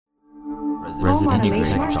residential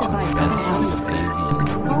tech talk.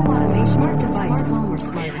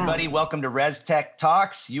 Hey everybody, welcome to Res Tech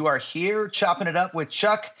Talks. You are here chopping it up with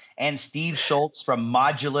Chuck and Steve Schultz from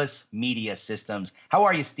Modulus Media Systems. How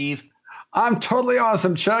are you, Steve? I'm totally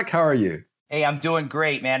awesome, Chuck. How are you? Hey, I'm doing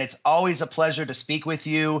great, man. It's always a pleasure to speak with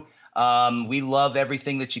you. We love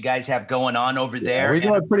everything that you guys have going on over there. We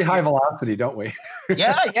go at pretty high velocity, don't we?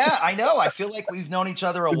 Yeah, I know. I feel like we've known each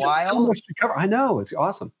other a while. So much to cover. I know, it's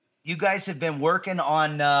awesome. You guys have been working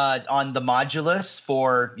on the Modulus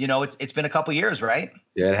for, it's been a couple years, right?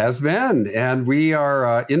 It has been, and we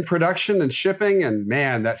are in production and shipping, and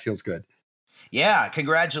man, that feels good. Yeah,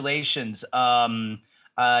 congratulations.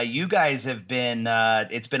 You guys have been,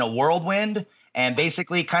 it's been a whirlwind, and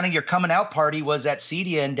basically kind of your coming out party was at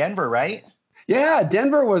CEDIA in Denver, right? Yeah,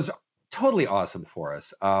 Denver was totally awesome for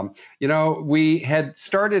us. We had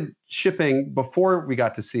started shipping before we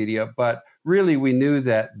got to CEDIA, but really we knew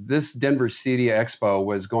that this Denver CEDIA Expo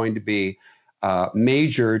was going to be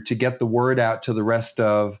major to get the word out to the rest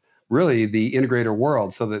of really the integrator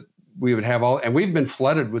world, so that we would have all, and we've been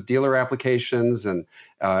flooded with dealer applications, and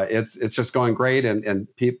it's just going great, and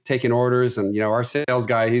taking orders, and our sales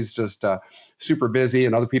guy, he's just super busy,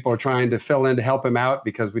 and other people are trying to fill in to help him out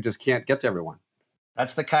because we just can't get to everyone.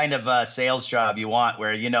 That's the kind of sales job you want,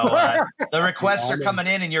 where the requests are coming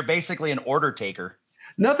in and you're basically an order taker.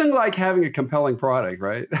 Nothing like having a compelling product,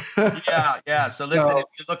 right? Yeah. So listen, if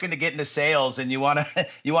you're looking to get into sales and you want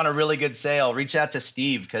a really good sale, reach out to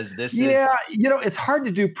Steve, because this is. Yeah, it's hard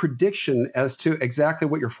to do prediction as to exactly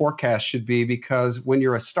what your forecast should be, because when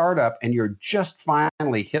you're a startup and you're just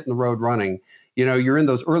finally hitting the road running, you're in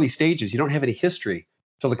those early stages. You don't have any history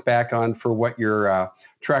to look back on for what your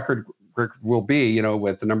track record will be,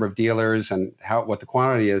 with the number of dealers and what the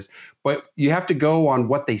quantity is. But you have to go on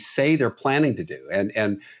what they say they're planning to do.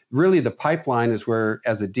 And really the pipeline is where,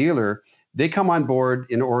 as a dealer, they come on board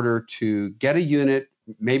in order to get a unit,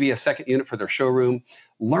 maybe a second unit for their showroom,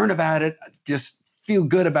 learn about it, just feel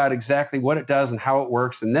good about exactly what it does and how it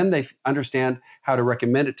works. And then they understand how to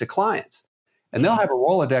recommend it to clients. And they'll have a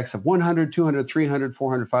Rolodex of 100, 200, 300,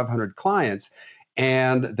 400, 500 clients.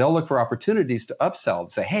 And they'll look for opportunities to upsell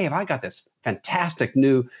and say, hey, if I got this fantastic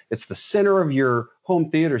new, it's the center of your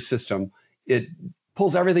home theater system. It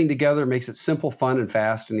pulls everything together, makes it simple, fun, and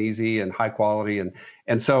fast, and easy, and high quality.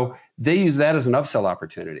 And so they use that as an upsell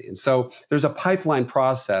opportunity. And so there's a pipeline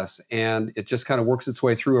process, and it just kind of works its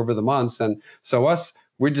way through over the months. And so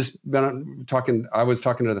we've just been talking. I was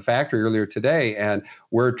talking to the factory earlier today, and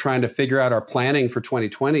we're trying to figure out our planning for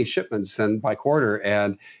 2020 shipments and by quarter.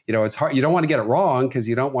 And it's hard. You don't want to get it wrong, because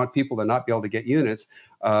you don't want people to not be able to get units.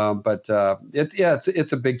 But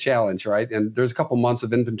it's a big challenge, right? And there's a couple months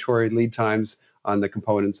of inventory lead times on the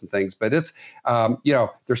components and things. But it's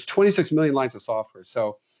there's 26 million lines of software.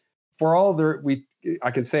 So for all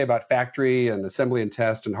I can say about factory and assembly and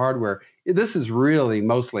test and hardware, this is really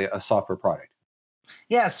mostly a software product.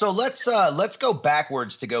 Yeah, so let's go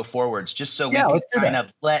backwards to go forwards, just so we can kind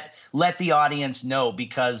of let the audience know,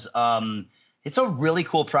 because it's a really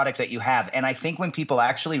cool product that you have. And I think when people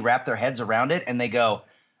actually wrap their heads around it and they go,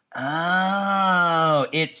 oh,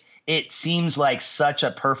 it seems like such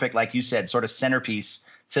a perfect, like you said, sort of centerpiece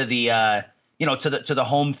to the to the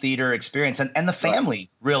home theater experience and the family,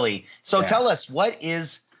 really. So tell us, what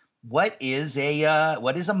is a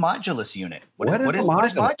Modulus unit? What is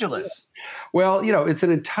Modulus? Well, it's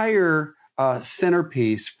an entire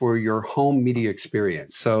centerpiece for your home media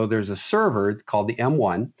experience. So there's a server called the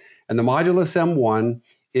M1, and the Modulus M1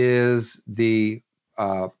 is the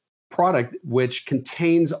product which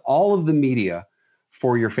contains all of the media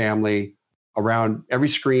for your family around every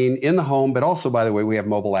screen in the home. But also, by the way, we have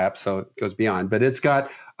mobile apps, so it goes beyond. But it's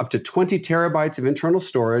got up to 20 terabytes of internal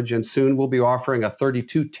storage, and soon we'll be offering a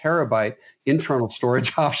 32 terabyte internal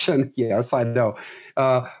storage option. Yes, I know.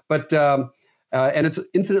 And it's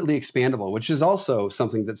infinitely expandable, which is also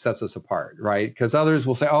something that sets us apart, right? Because others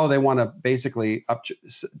will say, oh, they want to basically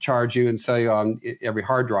charge you and sell you on every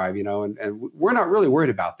hard drive, and we're not really worried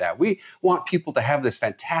about that. We want people to have this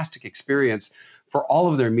fantastic experience for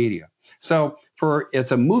all of their media. So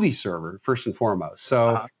it's a movie server, first and foremost.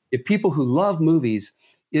 So if people who love movies,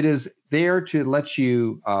 it is there to let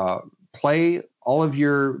you play all of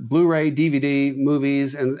your Blu-ray, DVD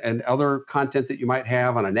movies, and other content that you might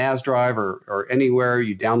have on a NAS drive or anywhere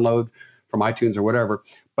you download from iTunes or whatever.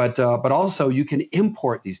 But also you can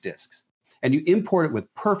import these discs, and you import it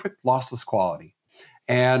with perfect lossless quality.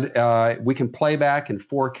 And we can play back in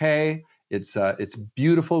 4K. It's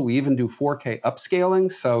beautiful. We even do 4K upscaling.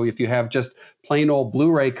 So if you have just plain old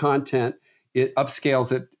Blu-ray content, it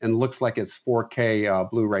upscales it and looks like it's 4K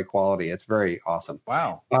Blu-ray quality. It's very awesome.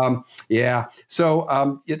 Wow. Yeah.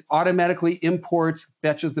 So it automatically imports,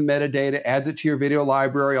 fetches the metadata, adds it to your video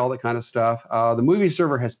library, all that kind of stuff. The movie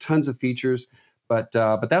server has tons of features, but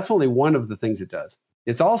that's only one of the things it does.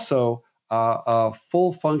 It's also a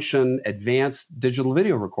full function advanced digital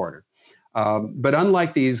video recorder. But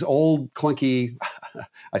unlike these old clunky,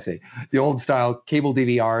 I say the old style cable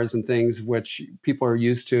DVRs and things which people are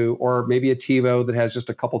used to, or maybe a TiVo that has just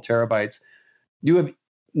a couple terabytes, you have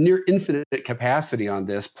near infinite capacity on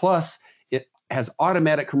this. Plus, it has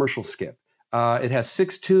automatic commercial skip. It has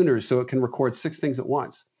 6 tuners, so it can record 6 things at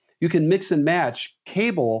once. You can mix and match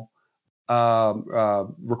cable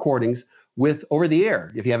recordings with over the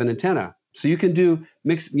air if you have an antenna. So you can do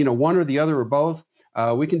mix, one or the other or both.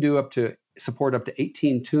 We can do support up to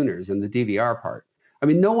 18 tuners in the DVR part. I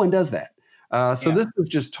mean, no one does that. This is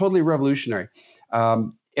just totally revolutionary.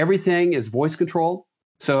 Everything is voice controlled.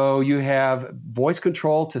 So you have voice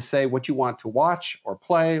control to say what you want to watch or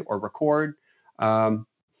play or record.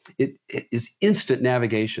 It is instant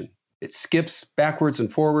navigation. It skips backwards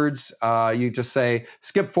and forwards. You just say,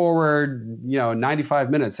 skip forward, 95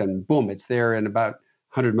 minutes, and boom, it's there in about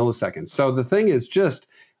 100 milliseconds. So the thing is just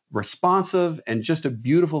responsive and just a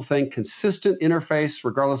beautiful thing, consistent interface,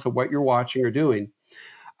 regardless of what you're watching or doing.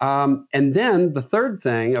 And then the third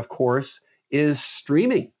thing, of course, is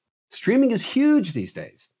streaming. Streaming is huge these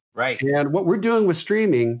days. Right. And what we're doing with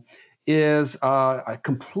streaming is a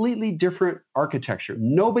completely different architecture.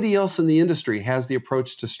 Nobody else in the industry has the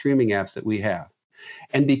approach to streaming apps that we have.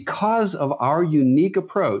 And because of our unique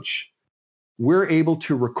approach, we're able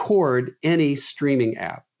to record any streaming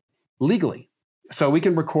app legally. So we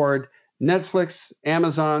can record Netflix,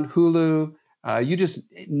 Amazon, Hulu. You just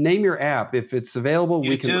name your app. If it's available, YouTube,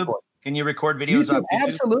 we can record. Can you record videos on YouTube?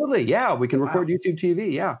 Absolutely. Yeah, we can record YouTube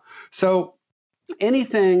TV. Yeah. So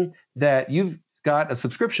anything that you've got a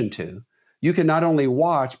subscription to, you can not only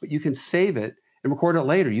watch, but you can save it and record it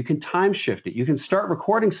later. You can time shift it. You can start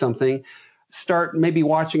recording something, start maybe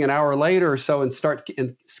watching an hour later or so, and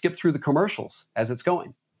skip through the commercials as it's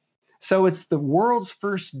going. So it's the world's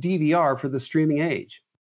first DVR for the streaming age.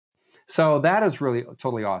 So that is really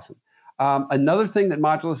totally awesome. Another thing that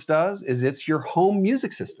Modulus does is it's your home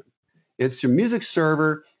music system. It's your music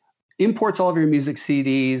server, imports all of your music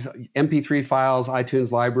CDs, MP3 files,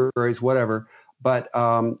 iTunes libraries, whatever. But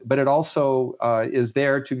it also is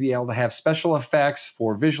there to be able to have special effects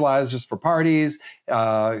for visualizers for parties,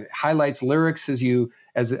 highlights lyrics as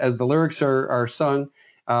the lyrics are sung.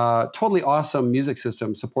 Totally awesome music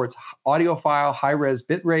system, supports audiophile, high-res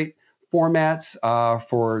bitrate formats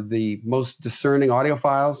for the most discerning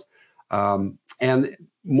audiophiles, and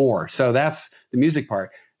more. So that's the music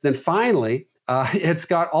part. Then finally, it's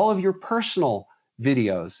got all of your personal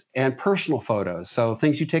videos and personal photos. So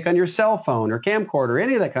things you take on your cell phone or camcorder,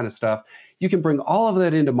 any of that kind of stuff, you can bring all of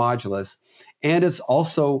that into Modulus. And it's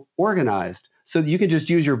also organized so that you can just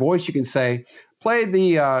use your voice. You can say, play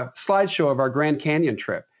the slideshow of our Grand Canyon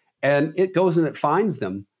trip. And it goes and it finds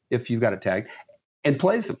them, if you've got it tagged, and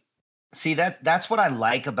plays them. See, that's what I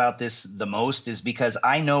like about this the most, is because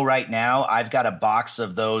I know right now I've got a box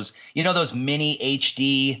of those, those mini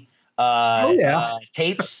HD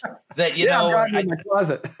tapes that, I've got in my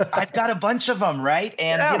closet. I've got a bunch of them, right?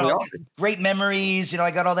 And, great memories,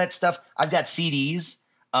 I got all that stuff. I've got CDs.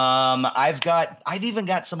 I've even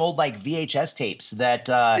got some old like VHS tapes that,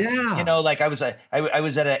 like I was at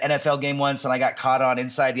an NFL game once and I got caught on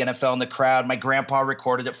Inside the NFL in the crowd. My grandpa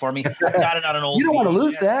recorded it for me. I got it on an old You don't want to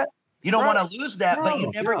lose that. You don't want to lose that, but you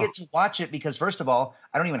never get to watch it because, first of all,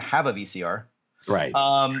 I don't even have a VCR. Right.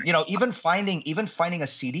 Even finding a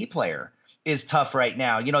CD player is tough right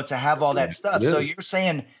now, to have all that stuff. So you're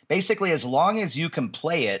saying basically as long as you can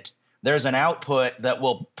play it, there's an output that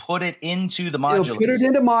will put it into the Modulus. It'll put it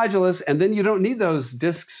into Modulus, and then you don't need those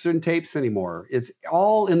discs and tapes anymore. It's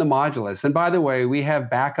all in the Modulus. And by the way, we have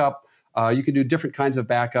backup. You can do different kinds of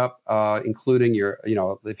backup, including your,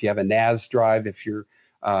 if you have a NAS drive, if you're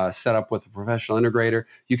set up with a professional integrator,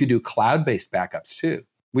 you can do cloud-based backups too.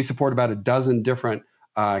 We support about a dozen different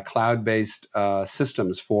cloud-based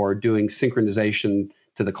systems for doing synchronization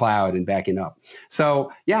to the cloud and backing up.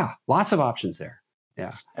 So yeah, lots of options there.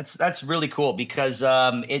 Yeah, that's really cool because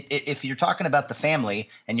if you're talking about the family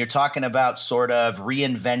and you're talking about sort of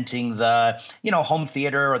reinventing the home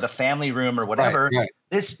theater or the family room or whatever, right.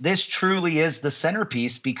 This truly is the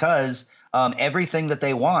centerpiece because everything that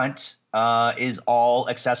they want is all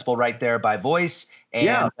accessible right there by voice,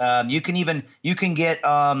 and you can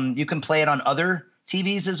play it on other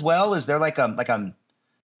TVs as well. Is there like a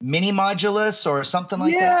Mini Modulus or something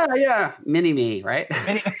like that? Yeah. Mini me, right?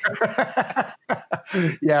 Mini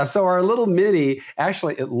Yeah. So our little mini,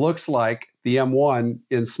 actually, it looks like the M1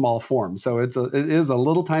 in small form. So it is a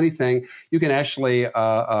little tiny thing. You can actually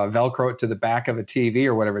Velcro it to the back of a TV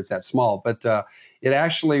or whatever. It's that small, but it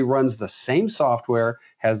actually runs the same software,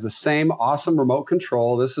 has the same awesome remote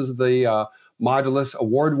control. This is the Modulus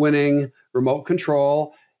award-winning remote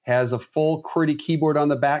control. Has a full QWERTY keyboard on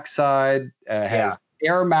the backside. Has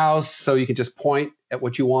air mouse, so you can just point at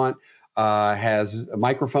what you want. Has a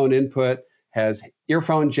microphone input. Has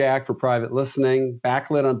earphone jack for private listening.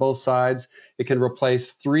 Backlit on both sides. It can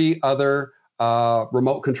replace 3 other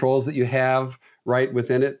remote controls that you have right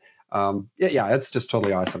within it. It's just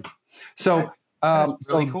totally awesome. So, that's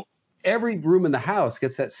really cool. Every room in the house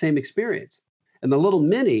gets that same experience. And the little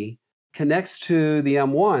mini connects to the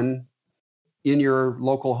M1 in your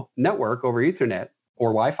local network over Ethernet or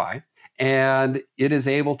Wi-Fi, and it is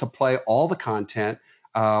able to play all the content.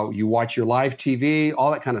 You watch your live TV,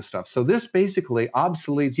 all that kind of stuff. So this basically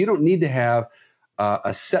obsoletes. You don't need to have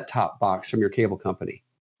a set-top box from your cable company.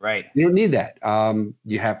 Right. You don't need that.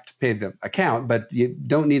 You have to pay the account, but you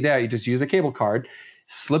don't need that. You just use a cable card,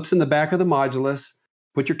 slips in the back of the Modulus,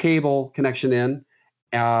 put your cable connection in.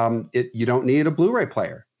 You don't need a Blu-ray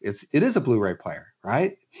player. It is a Blu-ray player,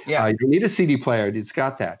 right? Yeah. You don't need a CD player. It's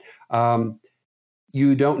got that.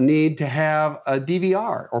 You don't need to have a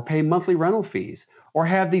DVR or pay monthly rental fees or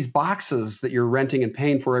have these boxes that you're renting and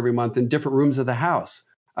paying for every month in different rooms of the house.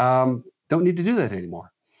 Don't need to do that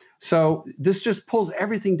anymore. So this just pulls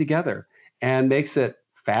everything together and makes it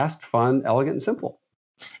fast, fun, elegant, and simple.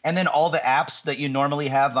 And then all the apps that you normally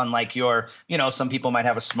have on like your, some people might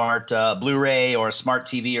have a smart Blu-ray or a smart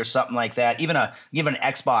TV or something like that. Even an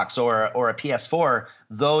Xbox or a PS4,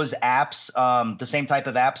 those apps, the same type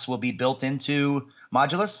of apps will be built into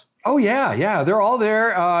Modulus? Oh, yeah. They're all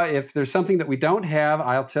there. If there's something that we don't have,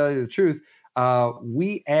 I'll tell you the truth.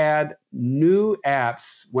 We add new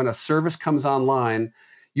apps when a service comes online,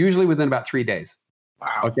 usually within about 3 days.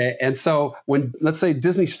 Wow. Okay. And so when, let's say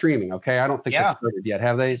Disney streaming, okay, I don't think they've started yet,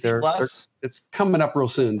 have they? It's coming up real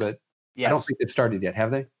soon, but I don't think they've started yet, have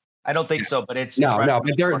they? I don't think so, but it's no,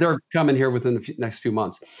 but they're coming here within the next few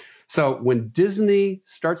months. So when Disney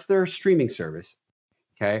starts their streaming service,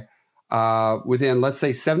 okay, within, let's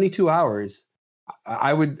say, 72 hours,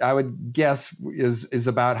 I would guess is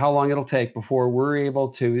about how long it'll take before we're able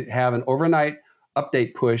to have an overnight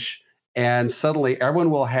update push, and suddenly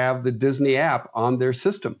everyone will have the Disney app on their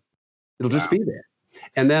system. It'll just be there.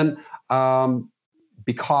 And then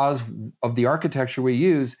because of the architecture we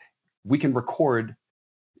use, we can record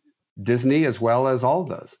Disney as well as all of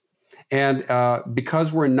those. And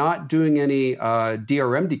because we're not doing any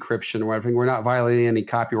DRM decryption or anything, we're not violating any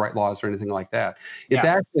copyright laws or anything like that. It's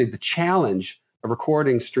actually the challenge of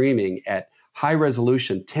recording streaming at high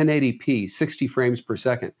resolution, 1080p, 60 frames per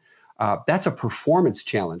second. That's a performance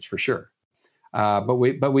challenge for sure. But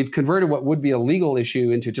we've converted what would be a legal issue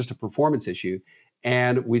into just a performance issue,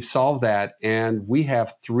 and we've solved that. And we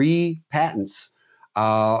have 3 patents.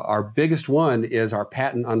 Our biggest one is our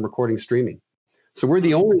patent on recording streaming. So we're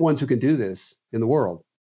the only ones who can do this in the world,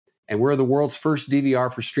 and we're the world's first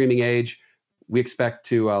DVR for streaming age. We expect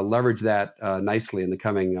to leverage that nicely in the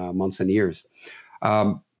coming months and years.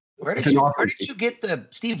 Where did you get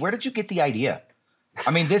the idea?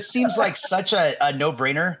 I mean, this seems like such a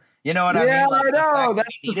no-brainer. You know what I mean? Like, I know. That's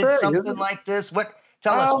we needed something like this.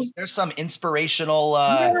 Tell us, was there some inspirational?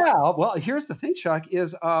 Well, here's the thing, Chuck,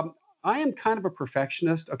 is I am kind of a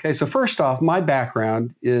perfectionist. Okay, so first off, my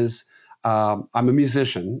background is I'm a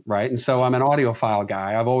musician, right? And so I'm an audiophile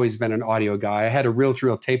guy. I've always been an audio guy. I had a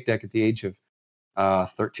reel-to-reel tape deck at the age of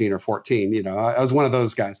 13 or 14. I was one of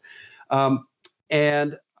those guys.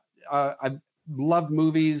 And I loved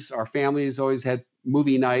movies. Our families always had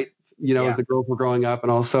movie night, as the girls were growing up.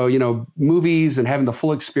 And also, movies and having the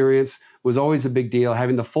full experience was always a big deal.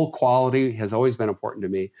 Having the full quality has always been important to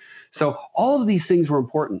me. So all of these things were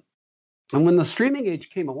important. And when the streaming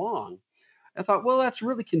age came along, I thought, well, that's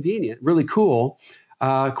really convenient, really cool.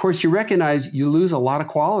 Of course, you recognize you lose a lot of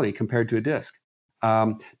quality compared to a disc.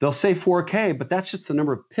 They'll say 4K, but that's just the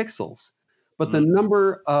number of pixels. But the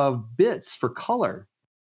number of bits for color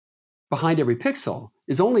behind every pixel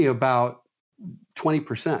is only about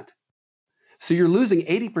 20%. So you're losing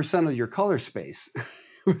 80% of your color space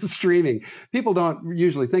with streaming. People don't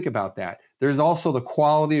usually think about that. There's also the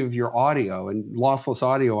quality of your audio and lossless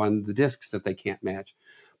audio on the discs that they can't match.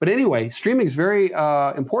 But anyway, streaming is very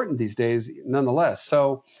important these days, nonetheless.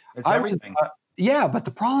 So it's everything. But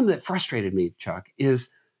the problem that frustrated me, Chuck, is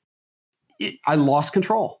I lost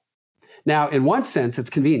control. Now, in one sense, it's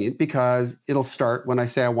convenient because it'll start when I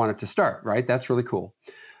say I want it to start, right? That's really cool.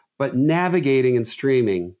 But navigating and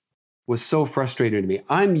streaming was so frustrating to me.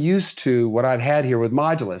 I'm used to what I've had here with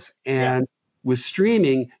Modulus. And with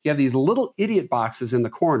streaming, you have these little idiot boxes in the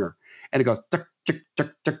corner, and it goes, tuk, tuk,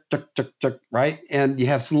 tuk, tuk, tuk, tuk, tuk, right? And you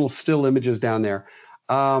have some little still images down there.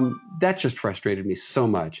 That just frustrated me so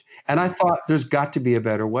much. And I thought there's got to be a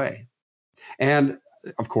better way. And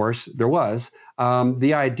of course, there was.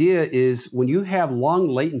 The idea is when you have long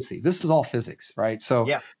latency, this is all physics, right? So,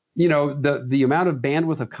 the amount of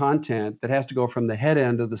bandwidth of content that has to go from the head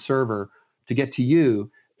end of the server to get to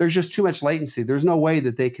you, there's just too much latency. There's no way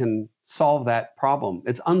that they can solve that problem.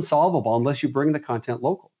 It's unsolvable unless you bring the content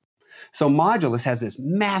local. So Modulus has this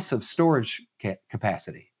massive storage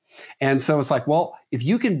capacity. And so it's like, well, if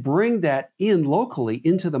you can bring that in locally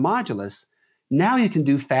into the Modulus, now you can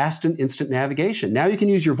do fast and instant navigation. Now you can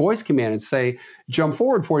use your voice command and say, jump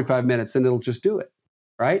forward 45 minutes, and it'll just do it,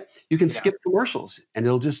 right? You can skip commercials, and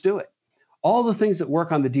it'll just do it. All the things that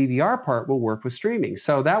work on the DVR part will work with streaming.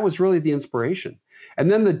 So that was really the inspiration. And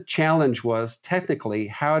then the challenge was technically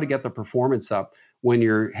how to get the performance up when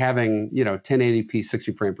you're having, 1080p,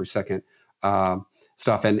 60 frame per second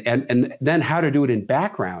stuff, and then how to do it in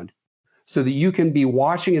background so that you can be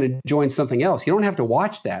watching and enjoying something else. You don't have to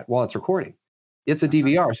watch that while it's recording. It's a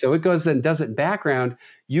DVR. So it goes and does it in background.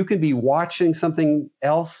 You can be watching something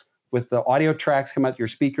else with the audio tracks come out your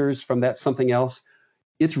speakers from that something else.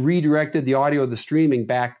 It's redirected the audio of the streaming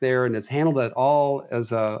back there, and it's handled it all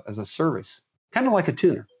as a service, kind of like a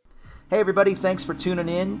tuner. Hey everybody, thanks for tuning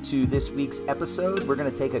in to this week's episode. We're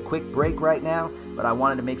going to take a quick break right now, but I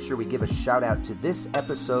wanted to make sure we give a shout out to this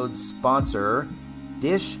episode's sponsor,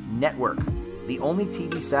 Dish Network, the only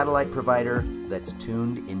TV satellite provider that's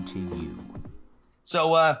tuned into you.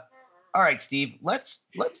 So, all right, Steve, let's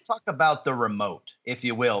talk about the remote, if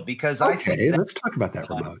you will, because let's talk about that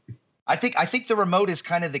remote. I think the remote is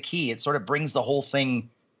kind of the key. It sort of brings the whole thing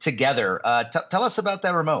together. Tell us about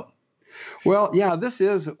that remote. Well, yeah, this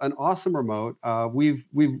is an awesome remote. We've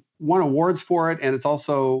won awards for it, and it's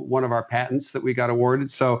also one of our patents that we got awarded.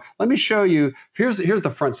 So let me show you. Here's the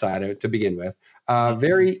front side to begin with.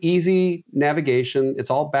 Very easy navigation. It's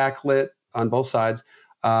all backlit on both sides.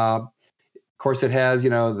 Of course, it has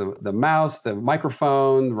the mouse, the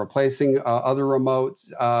microphone, replacing other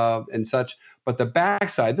remotes and such. But the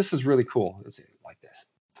backside, this is really cool. Let's see, like this.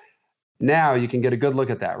 Now you can get a good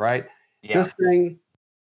look at that, right? Yeah. This thing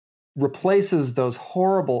replaces those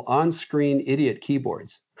horrible on-screen idiot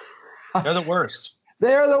keyboards. They're the worst.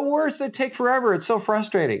 They're the worst. They take forever. It's so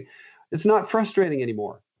frustrating. It's not frustrating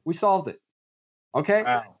anymore. We solved it. Okay.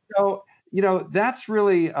 Wow. So, that's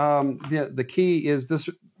really the key is this.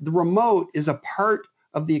 The remote is a part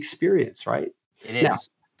of the experience, right? It is. Now,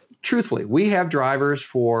 truthfully, we have drivers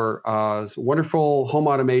for wonderful home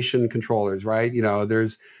automation controllers, right?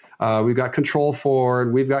 There's we've got Control4,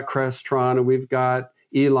 and we've got Crestron, and we've got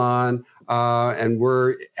Elon, and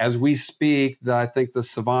we're, as we speak, I think the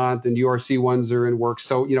Savant and URC ones are in work.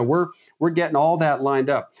 So, we're getting all that lined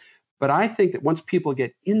up. But I think that once people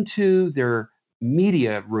get into their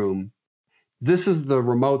media room, this is the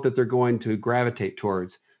remote that they're going to gravitate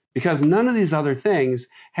towards, because none of these other things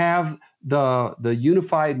have the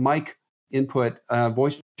unified mic input,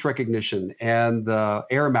 voice recognition, and the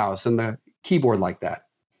air mouse and the keyboard like that.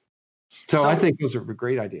 So I think those are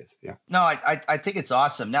great ideas. Yeah. No, I think it's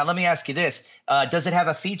awesome. Now, let me ask you this. Does it have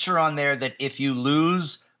a feature on there that if you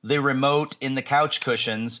lose the remote in the couch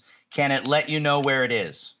cushions, can it let you know where it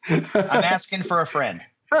is? I'm asking for a friend.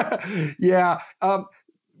 Yeah.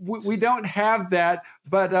 We don't have that.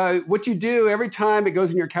 But what you do every time it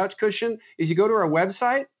goes in your couch cushion is you go to our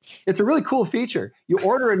website. It's a really cool feature. You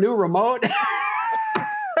order a new remote.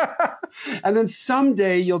 And then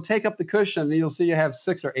someday you'll take up the cushion and you'll see you have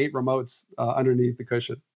 6 or 8 remotes underneath the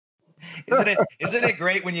cushion. Isn't it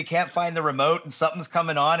great when you can't find the remote and something's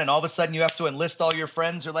coming on and all of a sudden you have to enlist all your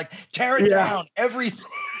friends? You're like, tear it down, everything.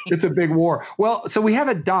 It's a big war. Well, so we have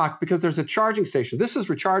a dock because there's a charging station. This is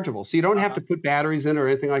rechargeable, so you don't have to put batteries in or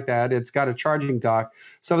anything like that. It's got a charging dock.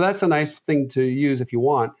 So that's a nice thing to use if you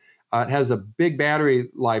want. It has a big battery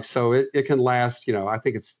life, so it can last, I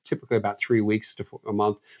think it's typically about 3 weeks to a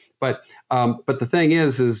month. But the thing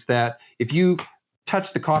is that if you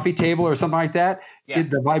touch the coffee table or something like that,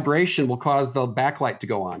 the vibration will cause the backlight to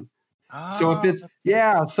go on. So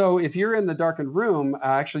if you're in the darkened room,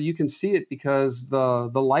 actually you can see it because the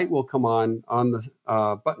light will come on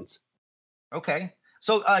the buttons. Okay.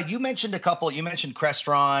 So you mentioned you mentioned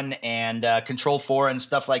Crestron and Control4 and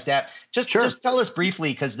stuff like that. Just tell us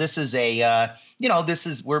briefly, because this is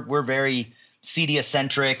we're very Cedia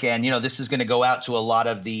centric, and this is going to go out to a lot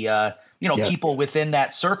of the Yes. people within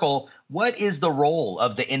that circle. What is the role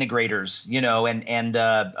of the integrators,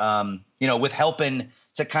 with helping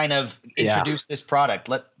to kind of introduce this product?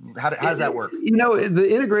 How does that work? The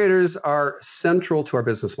integrators are central to our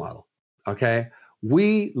business model. Okay.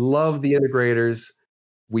 We love the integrators.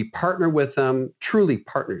 We partner with them, truly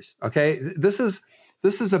partners. Okay. This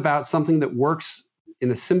is about something that works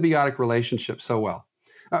in a symbiotic relationship so well.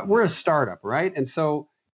 We're a startup, right? And so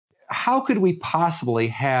how could we possibly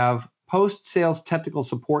have post-sales technical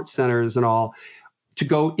support centers and all to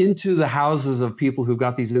go into the houses of people who've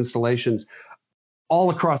got these installations all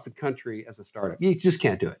across the country as a startup? You just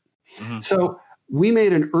can't do it. Mm-hmm. So we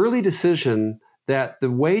made an early decision that the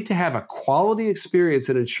way to have a quality experience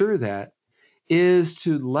and ensure that is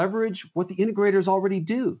to leverage what the integrators already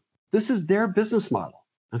do. This is their business model,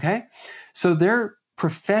 okay? So they're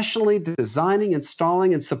professionally designing,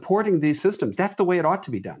 installing, and supporting these systems. That's the way it ought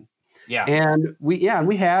to be done. Yeah. And we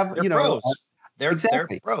have, they're pros. They're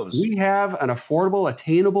pros. We have an affordable,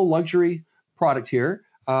 attainable luxury product here.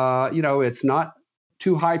 It's not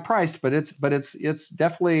too high priced, but it's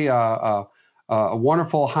definitely a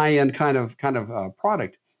wonderful high-end kind of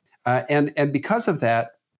product. And because of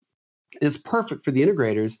that, it's perfect for the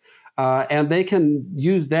integrators. And they can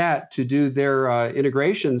use that to do their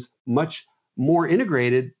integrations much more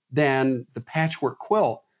integrated than the patchwork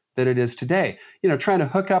quilt that it is today. Trying to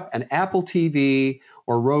hook up an Apple TV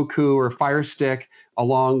or Roku or Fire Stick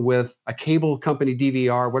along with a cable company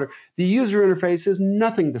DVR, whatever, the user interface is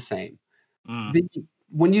nothing the same.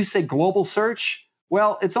 When you say global search,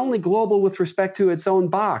 well, it's only global with respect to its own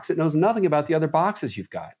box. It knows nothing about the other boxes you've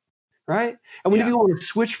got, right? And when you want to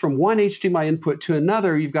switch from one HDMI input to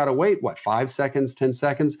another, you've got to wait, 5 seconds, 10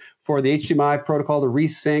 seconds for the HDMI protocol to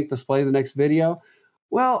resync, display the next video.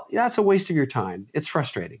 Well, that's a waste of your time. It's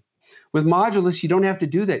frustrating. With Modulus, you don't have to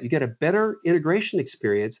do that. You get a better integration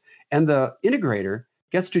experience, and the integrator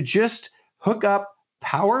gets to just hook up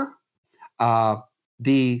power,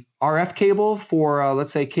 the RF cable for,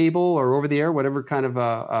 let's say, cable or over the air, whatever kind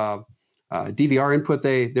of DVR input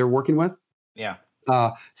they're working with. Yeah.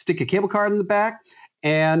 Stick a cable card in the back,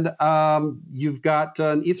 and you've got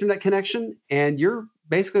an Ethernet connection, and you're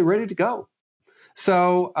basically ready to go.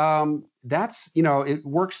 So that's, it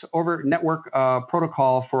works over network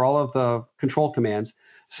protocol for all of the control commands.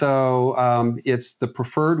 So it's the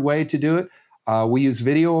preferred way to do it. We use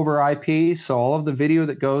video over IP, so all of the video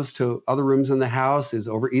that goes to other rooms in the house is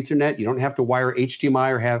over Ethernet. You don't have to wire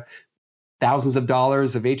HDMI or have thousands of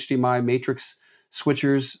dollars of HDMI matrix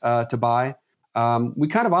switchers to buy. We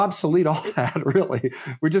kind of obsolete all that, really.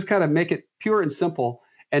 We just kind of make it pure and simple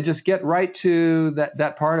and just get right to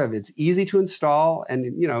that part of it. It's easy to install and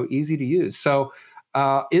easy to use. So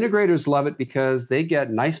integrators love it because they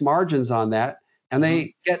get nice margins on that, and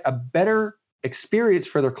they get a better experience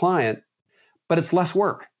for their client, but it's less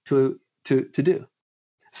work to do.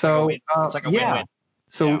 So it's like a win-win.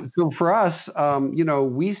 So for us,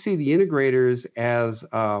 we see the integrators as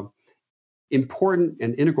important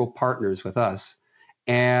and integral partners with us.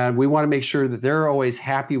 And we want to make sure that they're always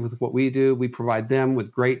happy with what we do. We provide them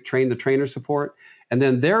with great train-the-trainer support. And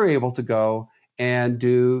then they're able to go and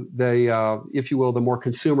do the, if you will, the more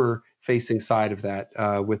consumer-facing side of that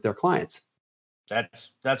with their clients.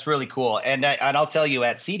 That's really cool. And I'll tell you,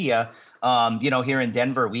 at CEDIA, here in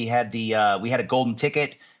Denver, we had a golden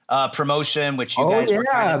ticket promotion, which you guys were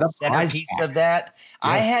kind of the centerpiece of that. Yes.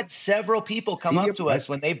 I had several people come up to us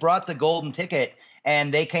when they brought the golden ticket,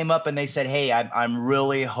 and they came up and they said, "Hey, I'm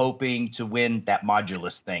really hoping to win that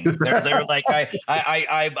Modulus thing." They're like,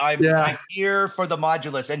 I'm here for the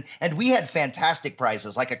Modulus, and we had fantastic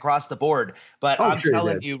prizes like across the board. But I'm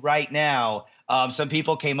telling you right now, some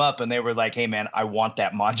people came up and they were like, "Hey, man, I want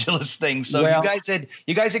that Modulus thing." So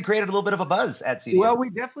you guys had created a little bit of a buzz at CEDIA. Well,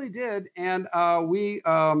 we definitely did, and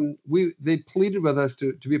they pleaded with us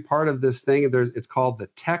to be a part of this thing. It's called the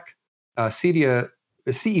Tech CEDIA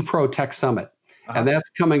CE Pro Tech Summit. And that's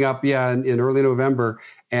coming up, in early November,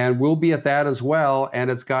 and we'll be at that as well.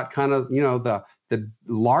 And it's got kind of, the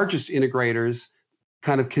largest integrators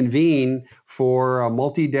kind of convene for a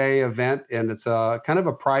multi-day event, and it's a kind of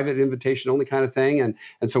a private invitation-only kind of thing. And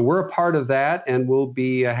so we're a part of that, and we'll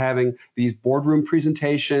be having these boardroom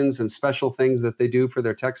presentations and special things that they do for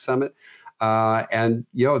their Tech Summit, and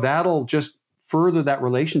that'll just further that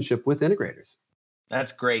relationship with integrators.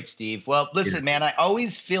 That's great, Steve. Well, listen, man, I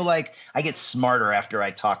always feel like I get smarter after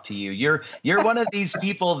I talk to you. You're one of these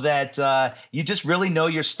people that you just really know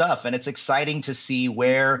your stuff, and it's exciting to see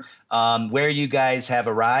where you guys have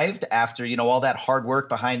arrived after all that hard work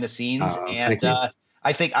behind the scenes. And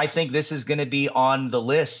I think this is going to be on the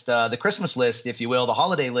list, the Christmas list, if you will, the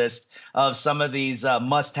holiday list of some of these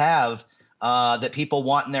must-have that people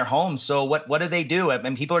want in their homes. So what do they do? I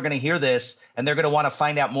mean, people are going to hear this and they're going to want to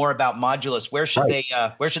find out more about Modulus. Where should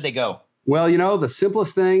they go? Well, the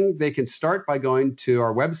simplest thing, they can start by going to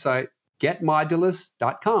our website,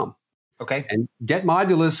 getmodulus.com. Okay. And Get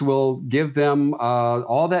Modulus will give them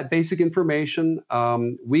all that basic information.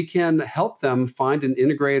 We can help them find an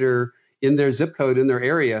integrator in their zip code in their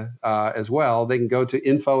area as well. They can go to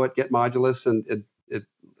info@getmodulus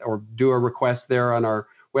or do a request there on our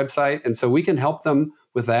website. And so we can help them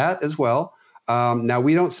with that as well. Now,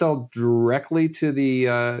 we don't sell directly to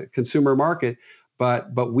the consumer market,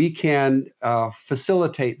 but we can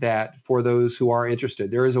facilitate that for those who are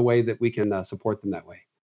interested. There is a way that we can support them that way.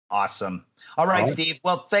 Awesome. All right, Steve.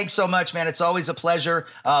 Well, thanks so much, man. It's always a pleasure.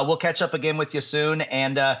 We'll catch up again with you soon.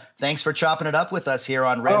 And thanks for chopping it up with us here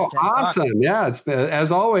on Res Tech awesome. Talk. Yeah, it's been,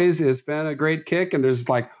 as always, it's been a great kick. And there's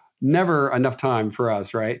never enough time for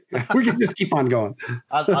us, right? We can just keep on going.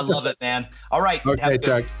 I love it, man. All right. Okay,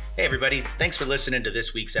 Chuck. Hey, everybody. Thanks for listening to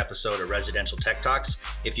this week's episode of Residential Tech Talks.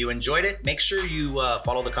 If you enjoyed it, make sure you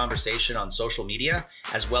follow the conversation on social media,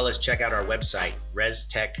 as well as check out our website,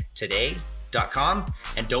 restechtoday.com.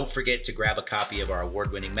 And don't forget to grab a copy of our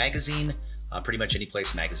award-winning magazine, pretty much any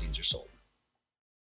place magazines are sold.